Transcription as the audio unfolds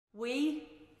We,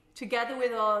 together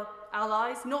with our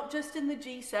allies, not just in the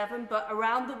G7, but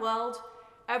around the world,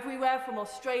 everywhere from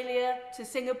Australia to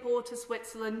Singapore to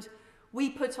Switzerland,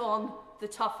 we put on the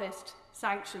toughest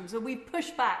sanctions, and we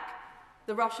pushed back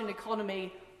the Russian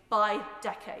economy by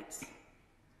decades.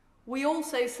 We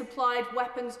also supplied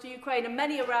weapons to Ukraine, and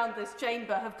many around this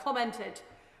chamber have commented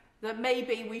that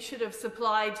maybe we should have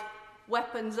supplied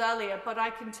weapons earlier, but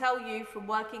I can tell you from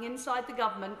working inside the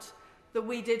government that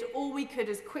we did all we could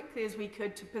as quickly as we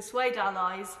could to persuade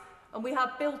allies, and we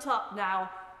have built up now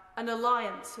an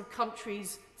alliance of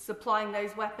countries supplying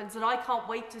those weapons, and I can't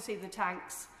wait to see the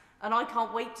tanks, and I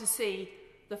can't wait to see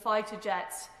the fighter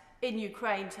jets in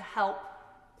Ukraine to help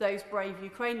those brave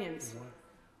Ukrainians.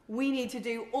 We need to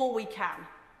do all we can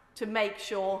to make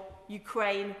sure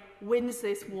Ukraine wins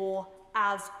this war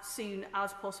as soon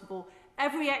as possible.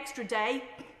 Every extra day,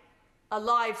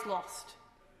 lives lost,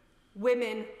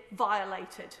 women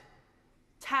violated,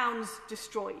 towns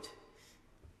destroyed.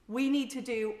 We need to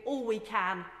do all we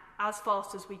can as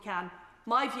fast as we can.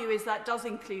 My view is that does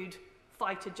include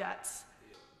fighter jets.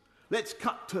 Let's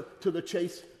cut to the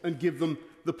chase and give them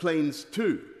the planes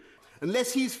too.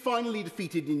 Unless he's finally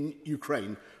defeated in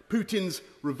Ukraine, Putin's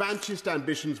revanchist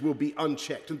ambitions will be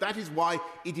unchecked, and that is why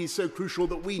it is so crucial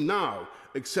that we now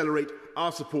accelerate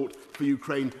our support for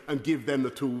Ukraine and give them the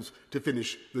tools to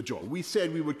finish the job. We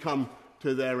said we would come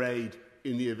to their aid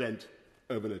in the event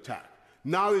of an attack.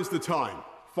 Now is the time,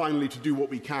 finally, to do what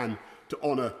we can to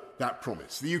honour that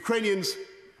promise. The Ukrainians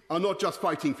are not just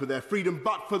fighting for their freedom,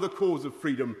 but for the cause of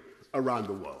freedom around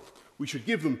the world. We should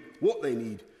give them what they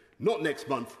need, not next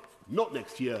month, not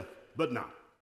next year, but now.